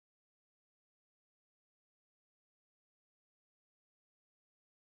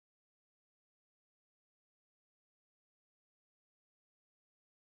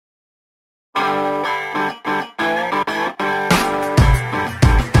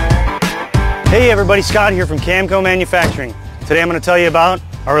Hey everybody, Scott here from Camco Manufacturing. Today I'm going to tell you about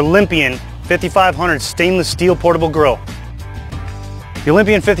our Olympian 5500 stainless steel portable grill. The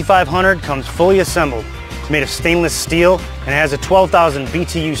Olympian 5500 comes fully assembled. It's made of stainless steel and has a 12,000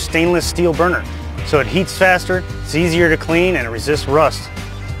 BTU stainless steel burner. So it heats faster, it's easier to clean, and it resists rust.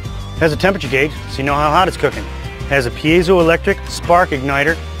 It has a temperature gauge so you know how hot it's cooking. It has a piezoelectric spark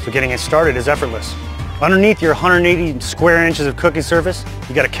igniter so getting it started is effortless. Underneath your 180 square inches of cooking surface,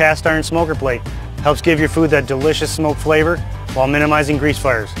 you got a cast iron smoker plate. Helps give your food that delicious smoke flavor while minimizing grease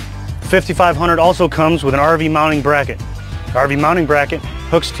fires. The 5500 also comes with an RV mounting bracket. The RV mounting bracket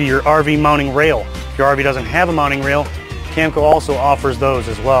hooks to your RV mounting rail. If your RV doesn't have a mounting rail, Camco also offers those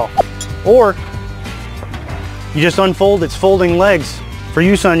as well. Or you just unfold its folding legs for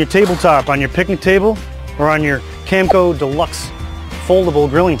use on your tabletop, on your picnic table, or on your Camco Deluxe foldable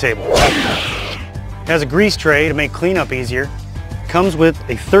grilling table. It has a grease tray to make cleanup easier. It comes with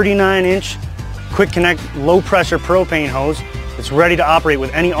a 39-inch Quick Connect low pressure propane hose that's ready to operate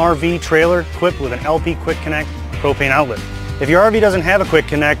with any RV trailer equipped with an LP Quick Connect propane outlet. If your RV doesn't have a Quick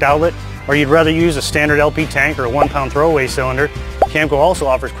Connect outlet, or you'd rather use a standard LP tank or a 1-pound throwaway cylinder, Camco also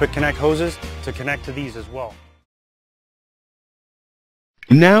offers Quick Connect hoses to connect to these as well.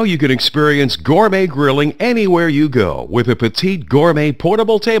 Now you can experience gourmet grilling anywhere you go with a Petite Gourmet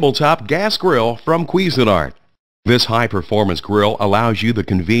portable tabletop gas grill from Cuisinart. This high-performance grill allows you the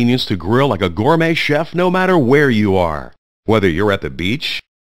convenience to grill like a gourmet chef no matter where you are. Whether you're at the beach,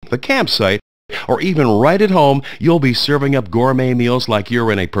 the campsite, or even right at home, you'll be serving up gourmet meals like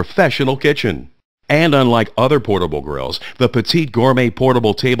you're in a professional kitchen. And unlike other portable grills, the Petite Gourmet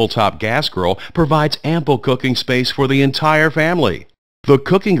portable tabletop gas grill provides ample cooking space for the entire family. The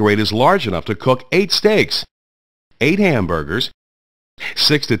cooking grate is large enough to cook 8 steaks, 8 hamburgers,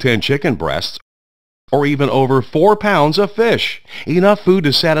 6 to 10 chicken breasts, or even over 4 pounds of fish. Enough food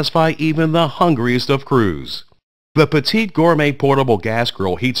to satisfy even the hungriest of crews. The Petite Gourmet portable gas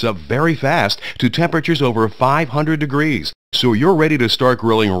grill heats up very fast to temperatures over 500 degrees, so you're ready to start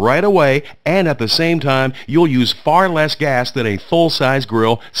grilling right away, and at the same time you'll use far less gas than a full-size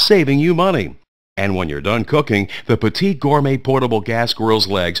grill, saving you money. And when you're done cooking, the Petite Gourmet portable gas grill's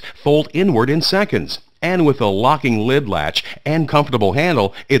legs fold inward in seconds. And with a locking lid latch and comfortable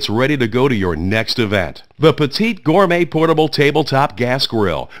handle, it's ready to go to your next event. The Petite Gourmet portable tabletop gas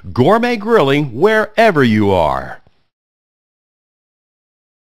grill. Gourmet grilling wherever you are.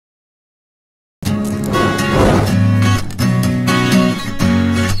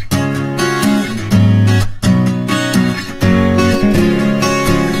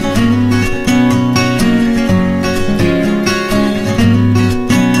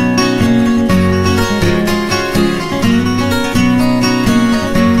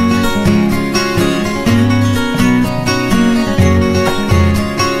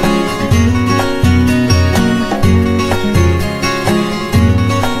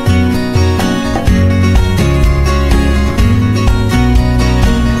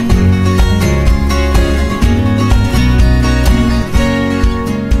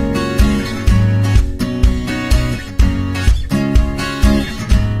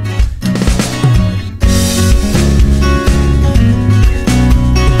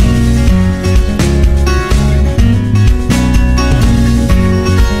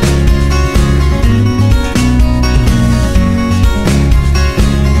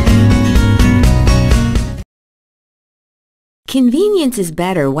 Convenience is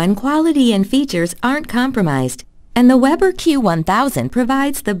better when quality and features aren't compromised, and the Weber Q1000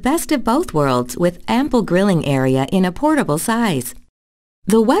 provides the best of both worlds with ample grilling area in a portable size.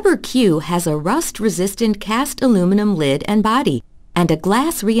 The Weber Q has a rust-resistant cast aluminum lid and body, and a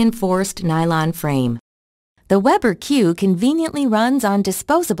glass-reinforced nylon frame. The Weber Q conveniently runs on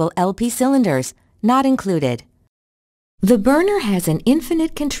disposable LP cylinders, not included. The burner has an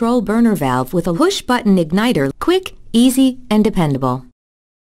infinite control burner valve with a push-button igniter, quick, easy, and dependable.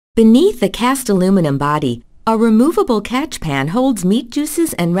 Beneath the cast aluminum body, a removable catch pan holds meat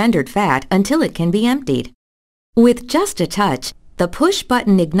juices and rendered fat until it can be emptied. With just a touch, the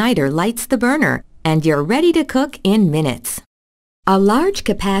push-button igniter lights the burner, and you're ready to cook in minutes. A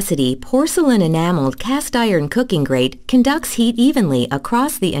large-capacity porcelain enameled cast iron cooking grate conducts heat evenly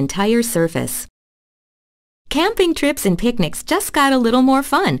across the entire surface. Camping trips and picnics just got a little more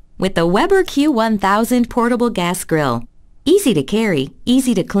fun with the Weber Q1000 portable gas grill. Easy to carry,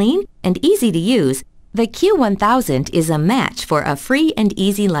 easy to clean, and easy to use, the Q1000 is a match for a free and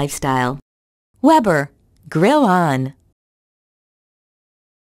easy lifestyle. Weber, grill on!